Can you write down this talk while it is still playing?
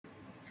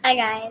Hi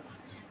guys,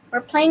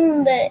 we're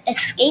playing the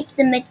Escape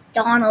the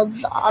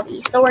Mcdonald's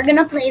Obby, so we're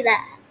gonna play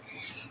that.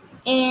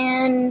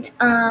 And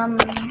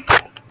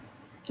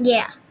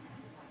yeah,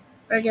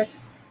 we're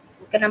just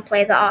gonna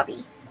play the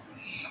Obby.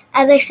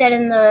 As I said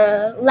in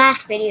the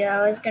last video,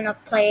 I was gonna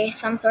play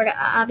some sort of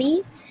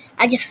Obby.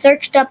 I just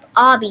searched up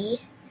Obby,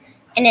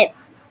 and it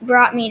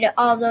brought me to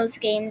all those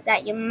games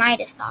that you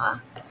might have saw.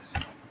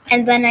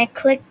 And then I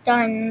clicked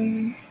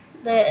on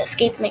the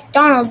Escape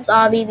McDonald's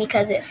Obby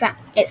because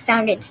it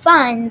sounded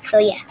fun. So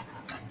yeah.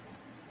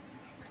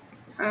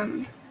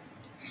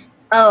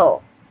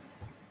 Oh.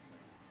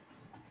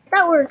 I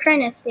thought we were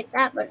trying to skip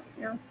that, but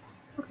no.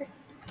 Okay.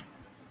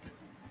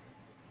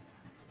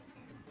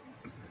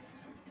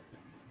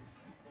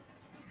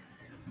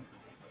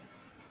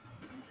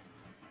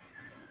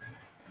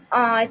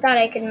 Oh, I thought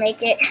I could make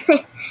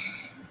it.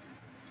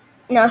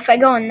 No, if I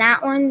go on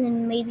that one,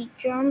 then maybe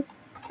jump,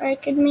 I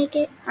could make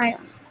it. I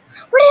don't know.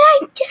 What did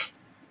I just...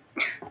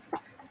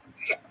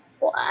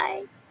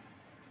 Why?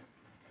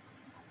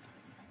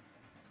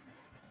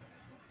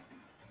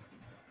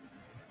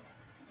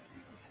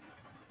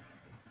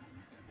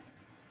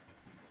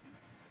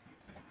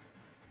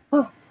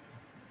 Oh.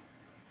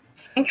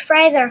 French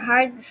fries are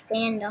hard to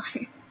stand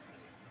on.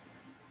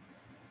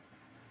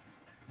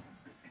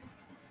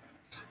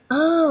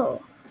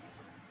 Oh.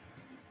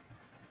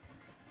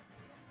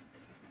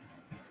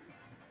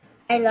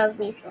 I love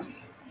these ones.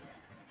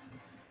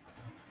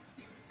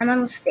 I'm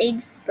on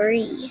stage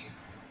 3.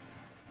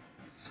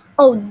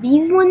 Oh,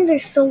 these ones are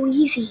so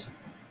easy.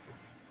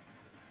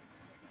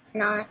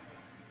 Not.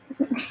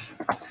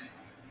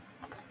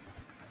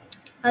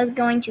 I was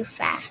going too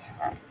fast.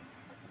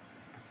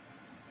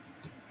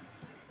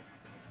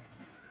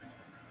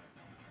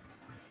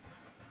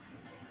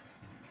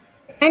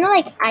 Kind of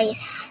like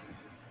ice.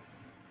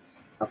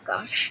 Oh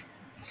gosh.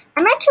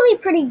 I'm actually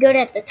pretty good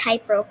at the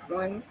tightrope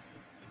ones.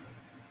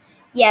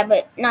 Yeah,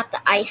 but not the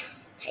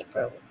ice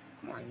tightrope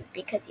ones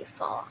because you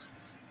fall off.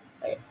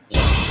 But yeah.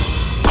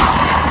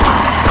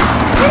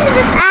 When does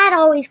this ad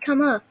always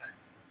come up?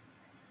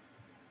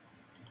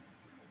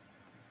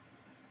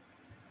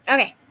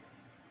 Okay.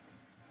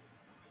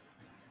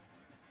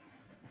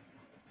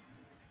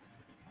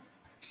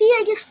 See,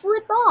 I just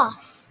slip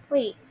off.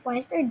 Wait, why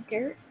is there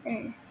dirt?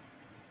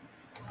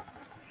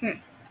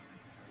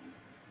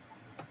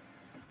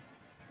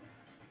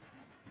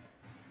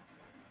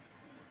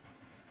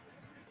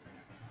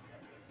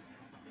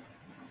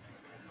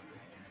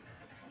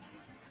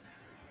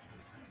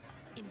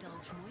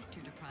 Indulge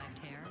moisture-deprived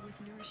hair with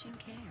nourishing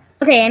care.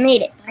 Okay, I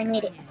made it.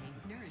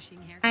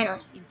 Nourishing hair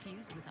Finally.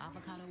 infused with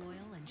avocado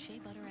oil and shea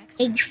butter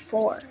extract. Age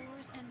 4.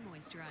 Restores and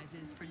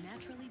moisturizes for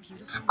naturally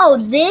beautiful. Oh,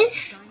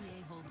 this?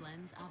 Garnier whole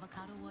blends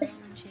avocado oil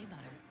and shea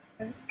butter.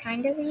 This is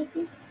kind of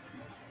easy.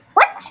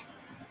 What?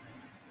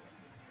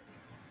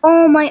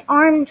 Oh, my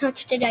arm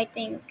touched it, I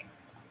think.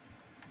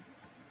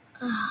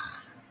 Ugh.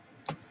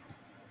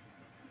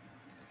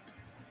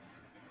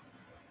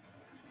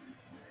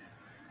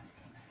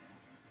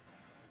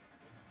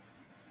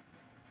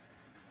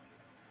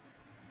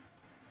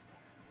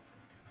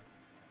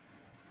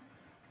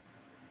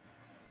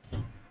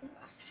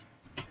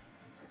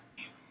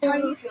 How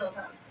do you feel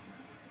about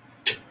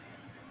it?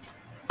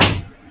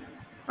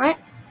 What?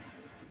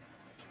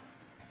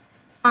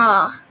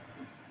 Ah.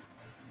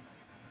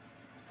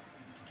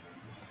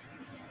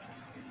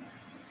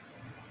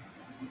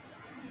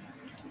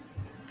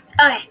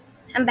 Okay,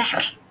 I'm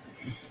back.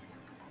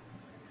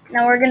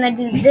 Now we're gonna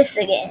do this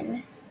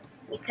again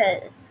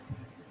because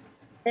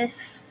this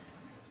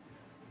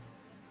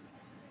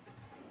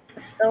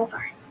is so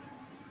hard.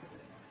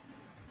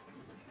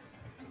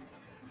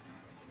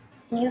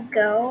 Can you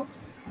go?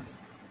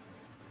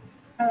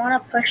 I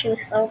want to push you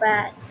so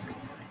bad.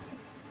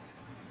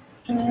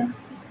 Can you?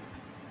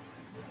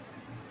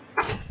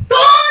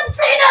 John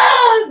Cena!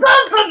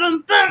 Bum, bum,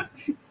 bum, bum.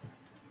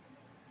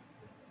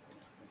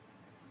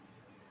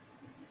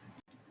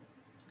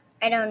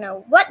 I don't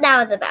know what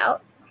that was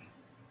about.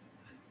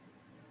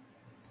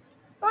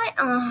 What?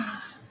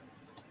 Oh,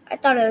 I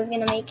thought I was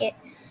gonna make it.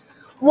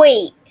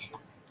 Wait.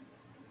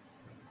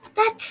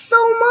 That's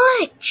so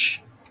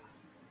much!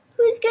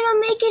 Who's gonna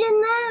make it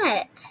in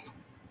that?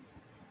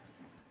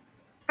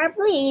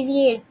 Probably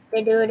easier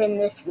to do it in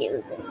this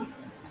view than...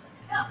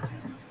 Oh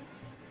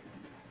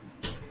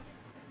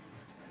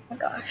my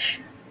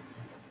gosh.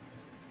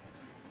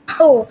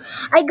 Oh,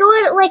 I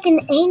go at like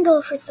an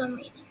angle for some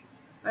reason.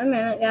 1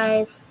 minute,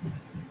 guys.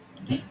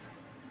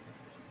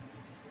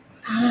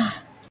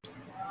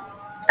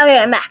 Okay,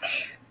 I'm back.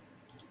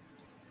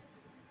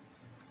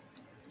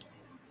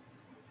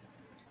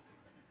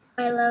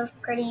 I love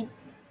pretty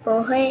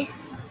boy.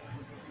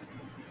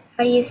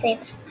 How do you say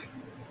that?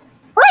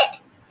 What?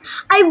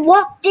 I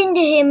walked into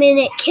him and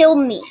it killed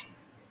me.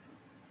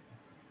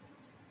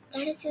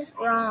 That is just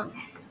wrong.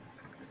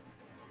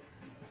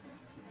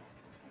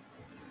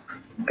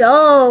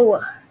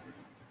 Go.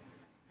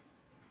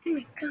 Oh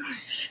my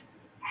gosh.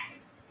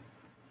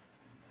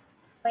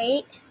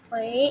 Wait.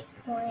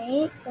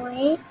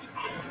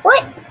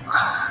 What?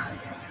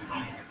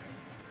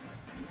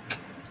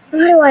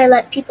 Why do I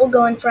let people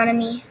go in front of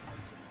me?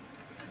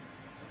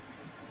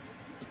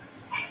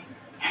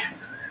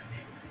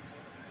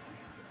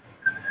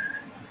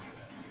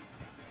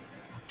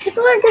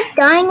 People are just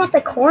dying at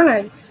the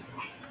corners.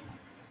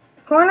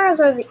 The corners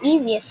are the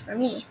easiest for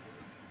me.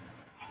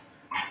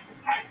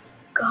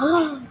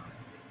 Go.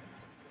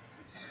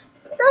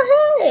 What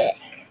the heck?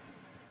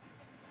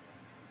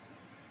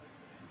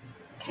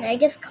 Can I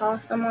just call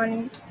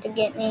someone to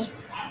get me?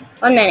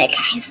 1 minute,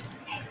 guys.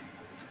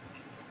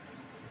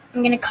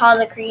 I'm gonna call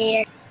the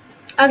creator.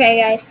 Okay,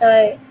 guys,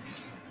 so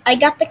I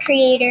got the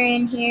creator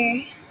in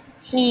here.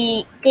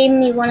 He gave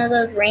me one of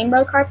those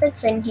rainbow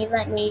carpets and he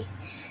let me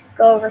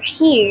go over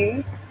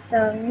here.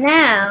 So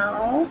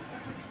now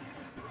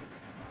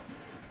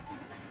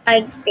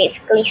I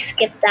basically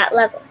skipped that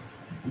level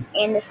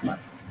and this one.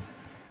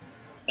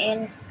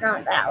 And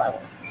not that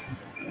level.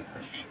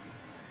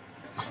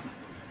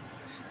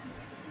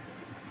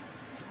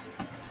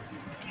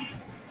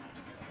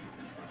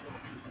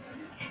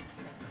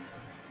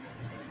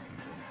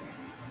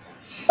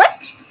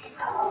 What?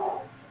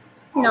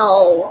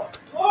 No.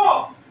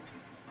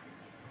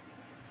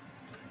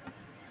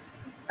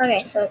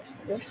 Okay, so it's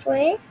this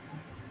way.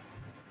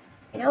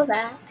 I know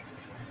that.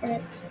 And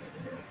it's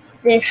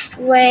this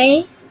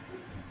way.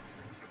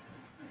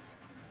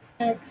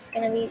 And it's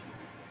gonna be...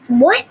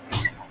 What?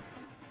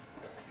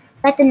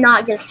 That did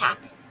not just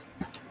happen.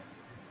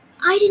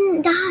 I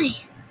didn't die.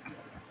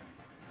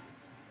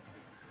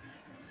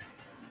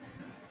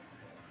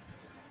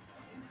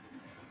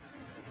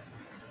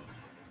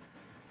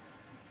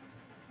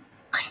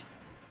 What?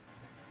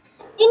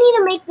 You need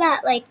to make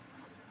that, like,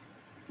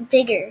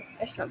 bigger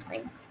or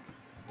something.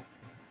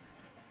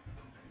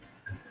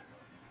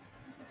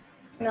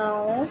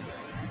 No,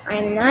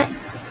 I'm not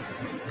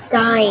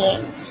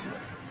dying.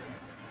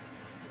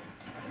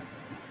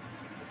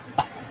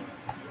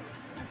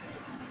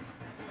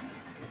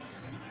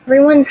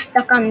 Everyone's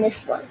stuck on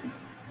this one.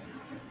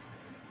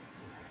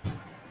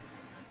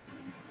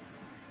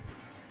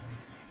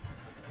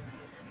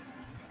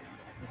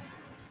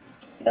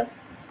 So,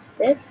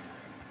 this.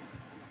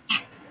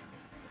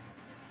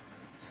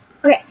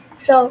 Okay,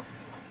 so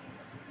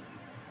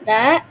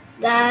that,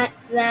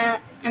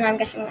 and I'm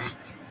guessing that.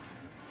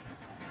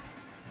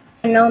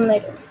 No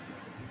middle.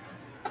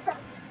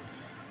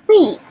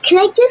 Wait, can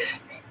I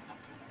just...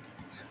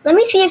 Let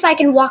me see if I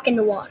can walk in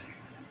the water.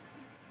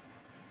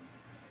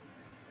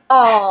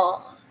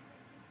 Oh.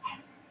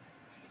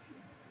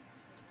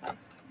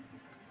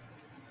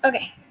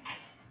 Okay.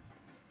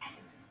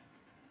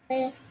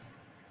 This.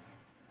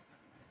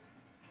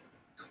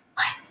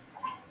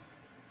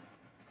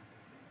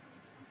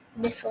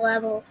 This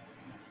level.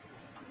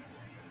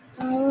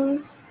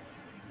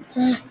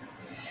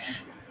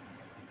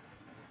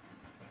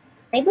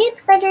 Maybe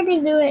it's better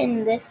to do it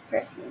in this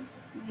person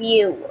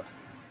view.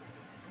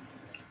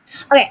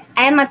 Okay,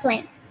 I have my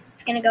plan.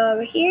 It's gonna go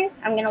over here.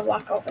 I'm gonna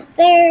walk over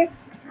there,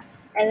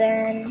 and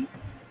then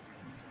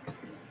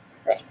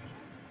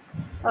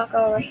walk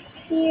over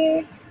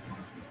here.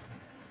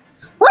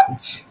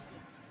 What?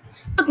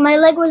 Look, my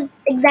leg was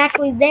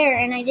exactly there,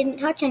 and I didn't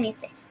touch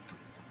anything.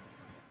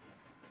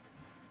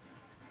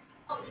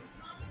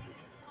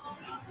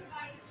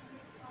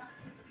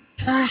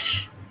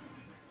 Gosh.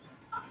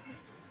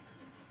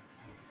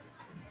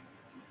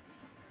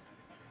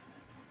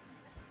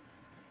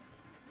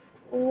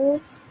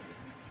 Ooh.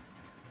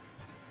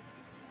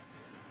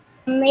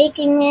 I'm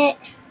making it.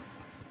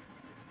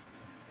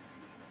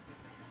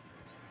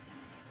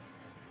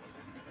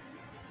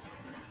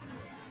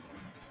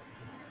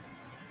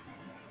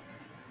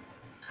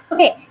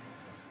 Okay,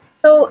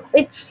 so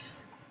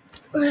it's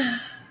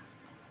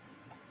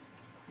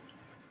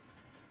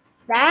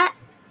that,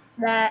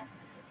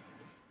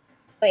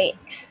 wait,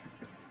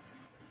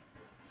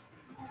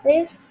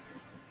 this,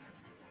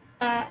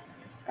 that.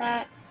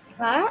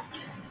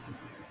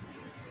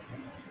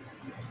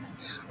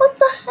 What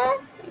the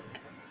heck?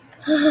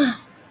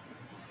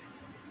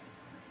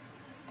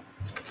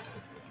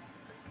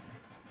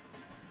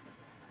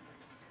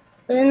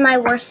 This is my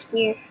worst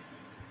fear.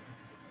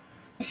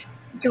 Just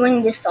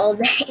doing this all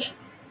day.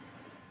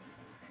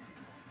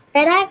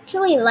 I'd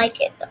actually like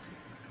it though,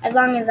 as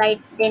long as I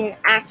didn't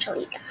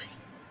actually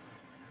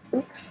die.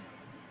 Oops.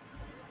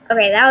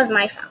 Okay, that was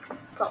my fault.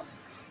 Cool.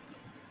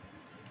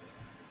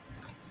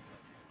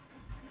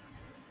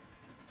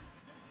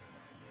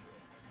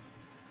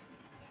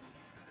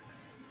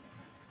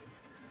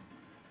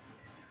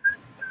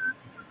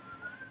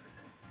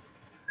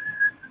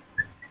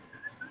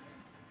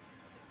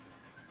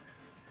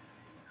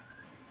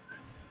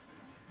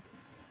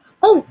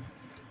 Oh!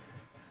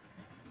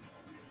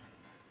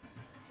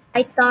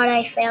 I thought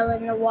I fell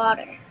in the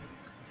water.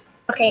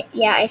 Okay,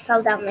 yeah, I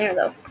fell down there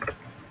though.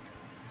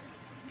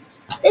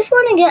 This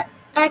one again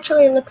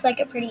actually looks like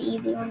a pretty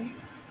easy one.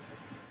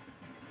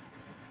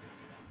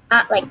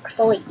 Not like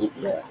fully easy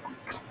one.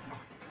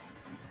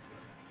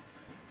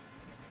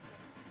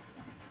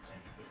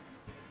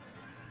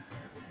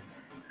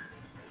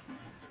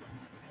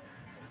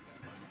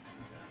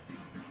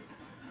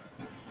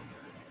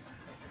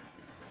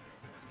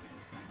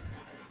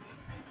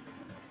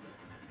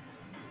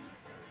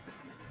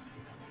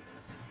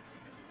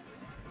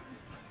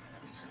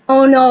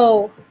 Oh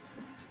no.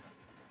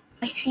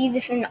 I see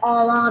this in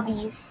all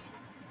lobbies.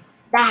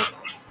 That.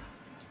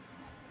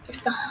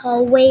 Just the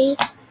hallway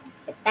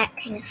with that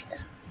kind of stuff.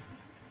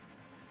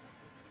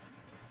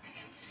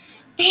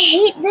 I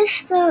hate this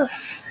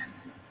stuff.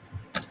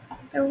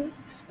 The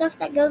stuff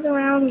that goes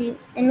around you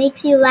and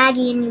makes you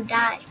laggy and you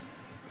die.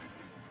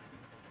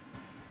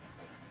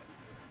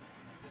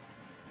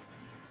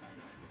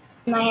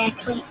 Am I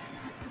actually...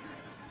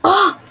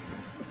 Oh!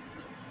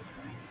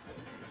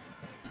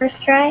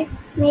 First try,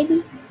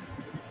 maybe?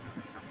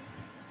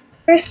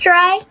 First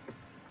try?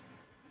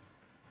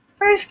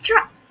 First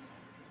try!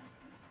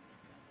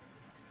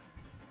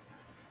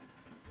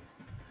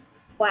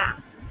 Wow.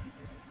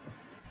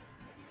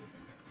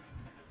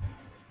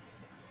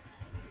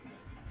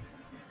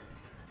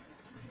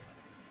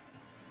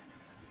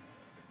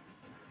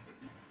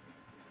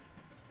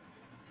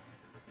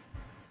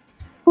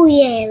 Oh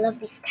yeah, I love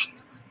these kind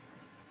of...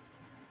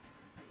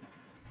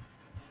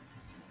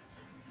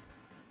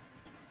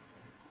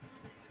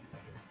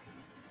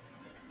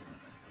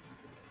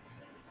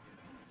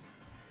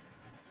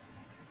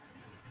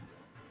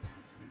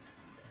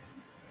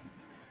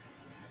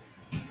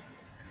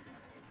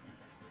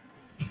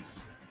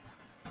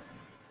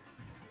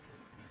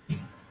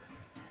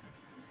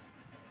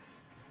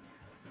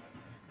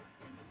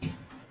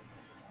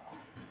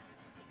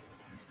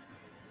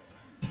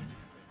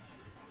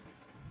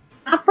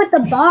 Up with the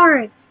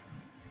bars!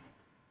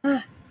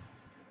 Ugh.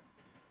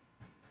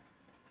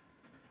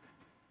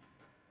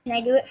 Can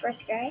I do it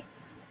first try?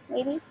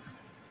 Maybe?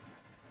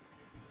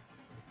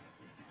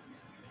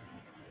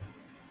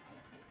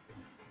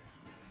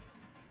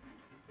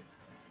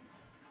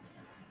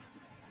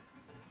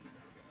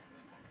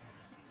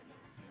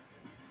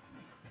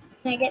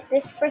 Can I get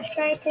this first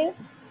try too?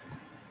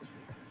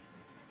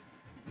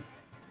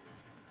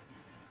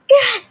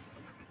 Yes!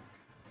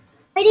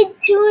 I did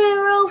 2 in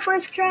a row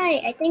first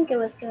try. I think it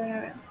was 2 in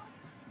a row.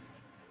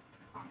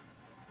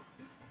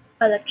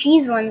 Oh, the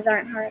cheese ones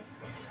aren't hard.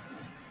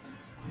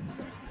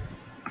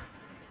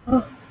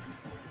 Oh.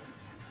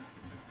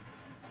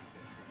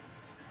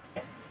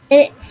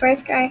 Did it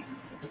first try.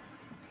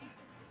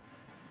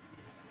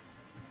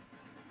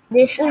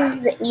 This is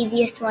the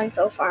easiest one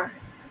so far.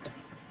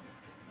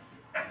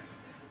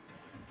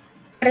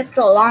 But it's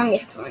the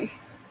longest one.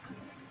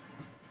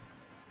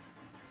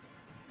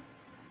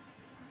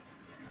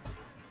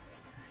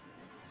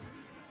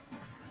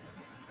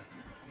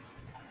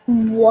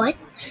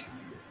 What?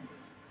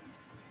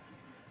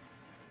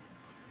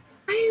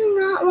 I do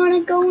not want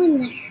to go in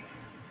there.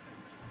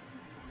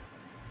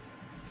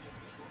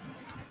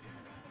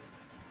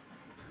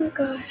 Oh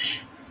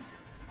gosh.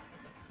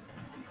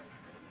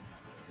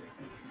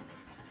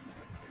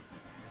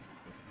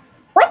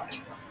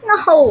 What?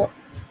 No.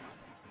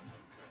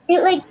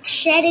 It like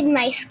shedded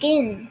my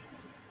skin.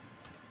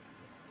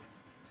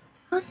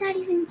 How is that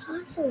even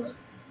possible?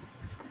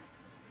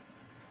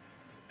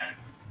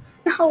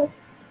 No.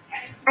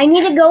 I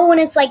need to go when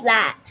it's like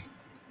that.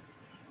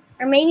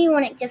 Or maybe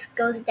when it just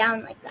goes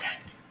down like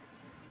that.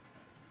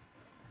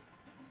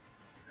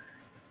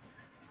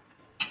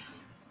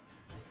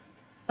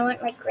 I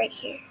went like right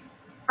here.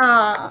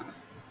 Oh,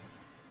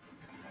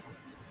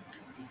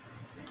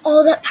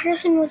 that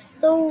person was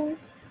so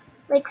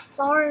like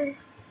far.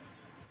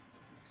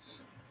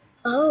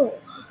 Oh.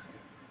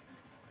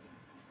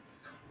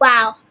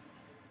 Wow.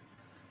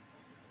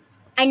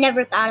 I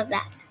never thought of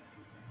that.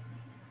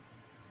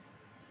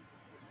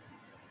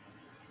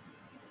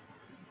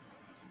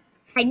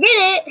 I did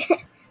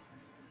it!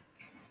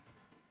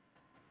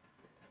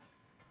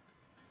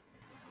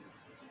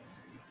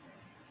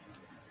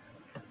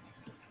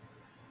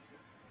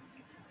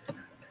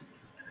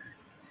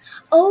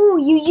 Oh,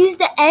 you used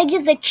the edge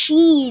of the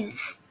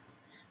cheese.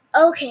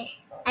 Okay,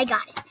 I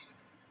got it.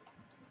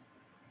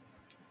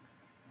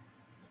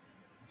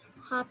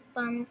 Hop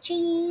on the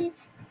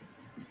cheese.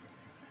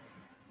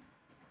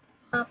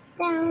 Hop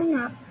down,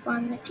 hop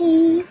on the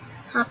cheese.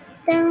 Hop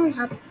down,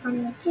 hop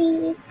on the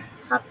cheese.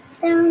 Hop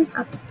down,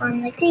 hop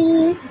on the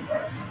cheese.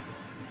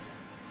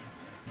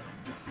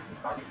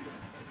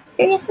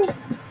 Seriously?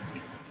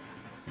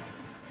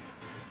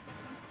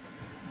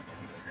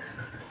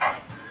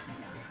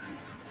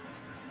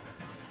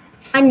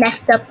 I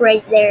messed up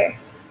right there.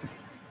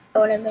 That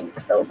would have been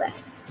so bad.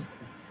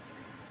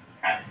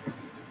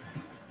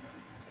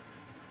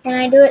 Can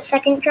I do it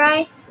second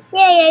try?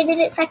 Yay, I did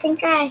it second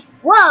try.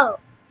 Whoa!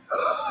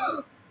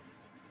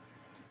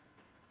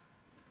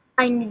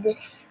 I need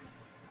this.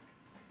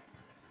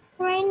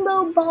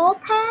 Rainbow ball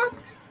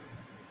path?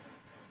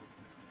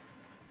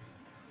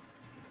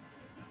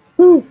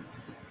 Ooh.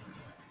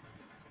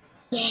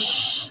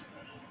 Yay.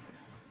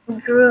 I'm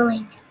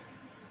drooling.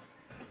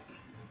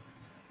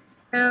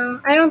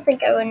 No, I don't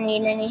think I would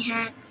need any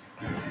hats.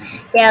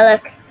 Yeah,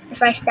 look.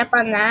 If I step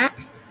on that.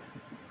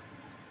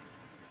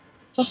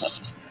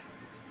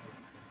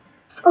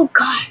 Oh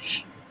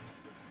gosh.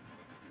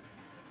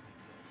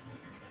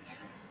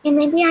 Yeah,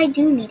 maybe I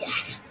do need a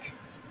hat.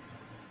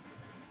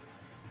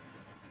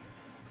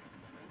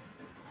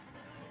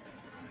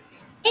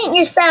 Paint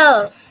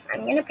yourself.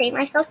 I'm gonna paint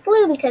myself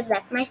blue because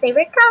that's my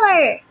favorite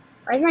color.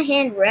 Why is my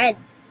hand red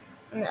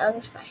on the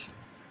other side?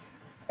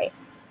 Wait.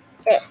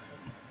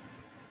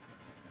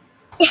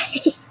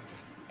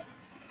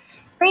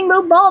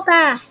 Rainbow ball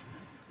path.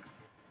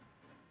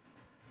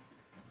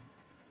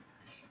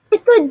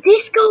 It's a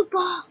disco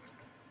ball.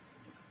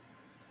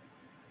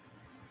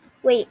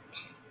 Wait.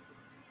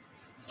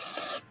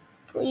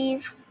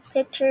 Please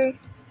picture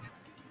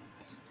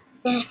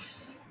this.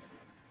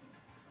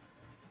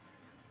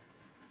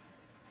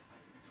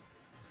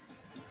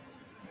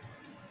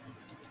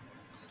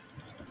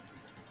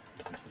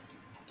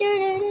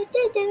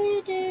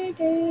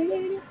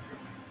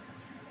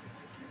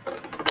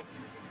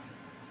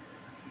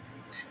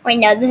 Wait,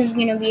 no, this is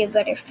gonna be a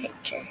better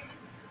picture.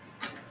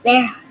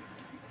 There.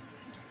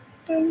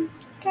 Dun,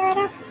 da,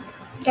 da,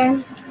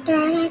 dun, da,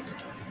 da,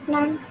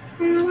 na,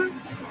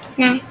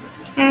 na,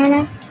 na,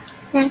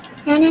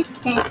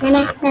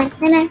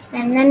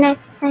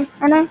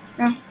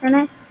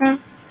 na.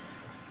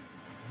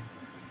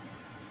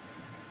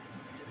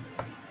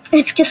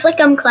 It's just like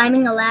I'm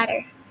climbing a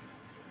ladder.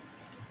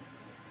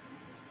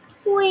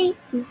 Wait,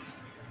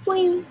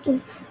 wait,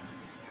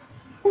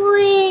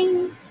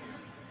 wait.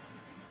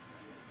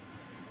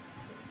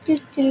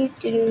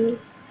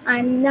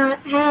 I'm not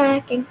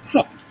hacking.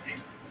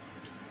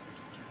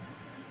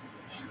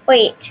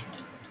 Wait.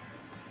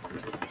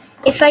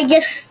 If I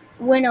just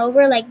went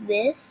over like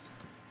this,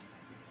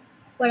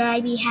 would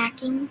I be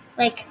hacking?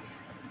 Like,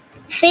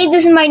 say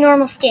this is my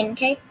normal skin,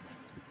 okay?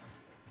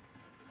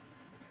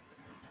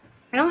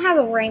 I don't have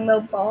a rainbow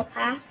ball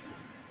path.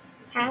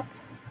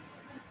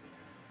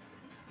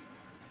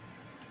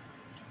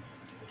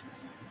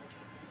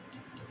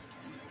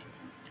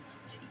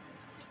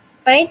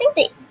 But I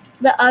think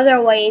the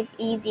other way is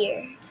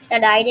easier.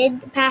 That I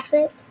did to pass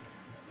it.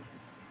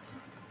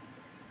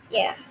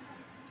 Yeah.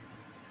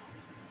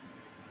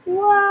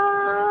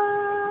 Whoa.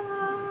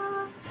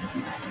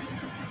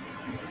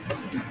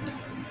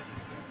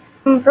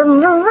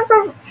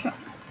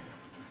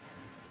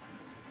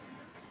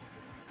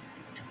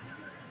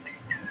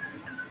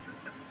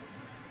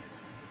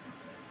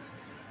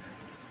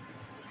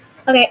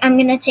 Okay, I'm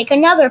gonna take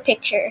another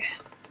picture.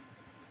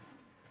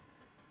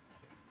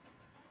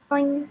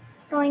 Doing,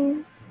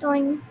 doing,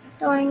 doing,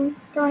 doing,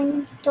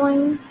 doing,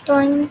 doing,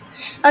 doing.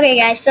 Okay,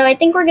 guys, so I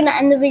think we're gonna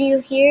end the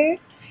video here.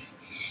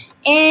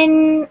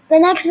 And the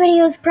next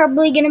video is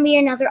probably gonna be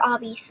another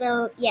obby.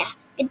 So, yeah.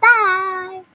 Goodbye!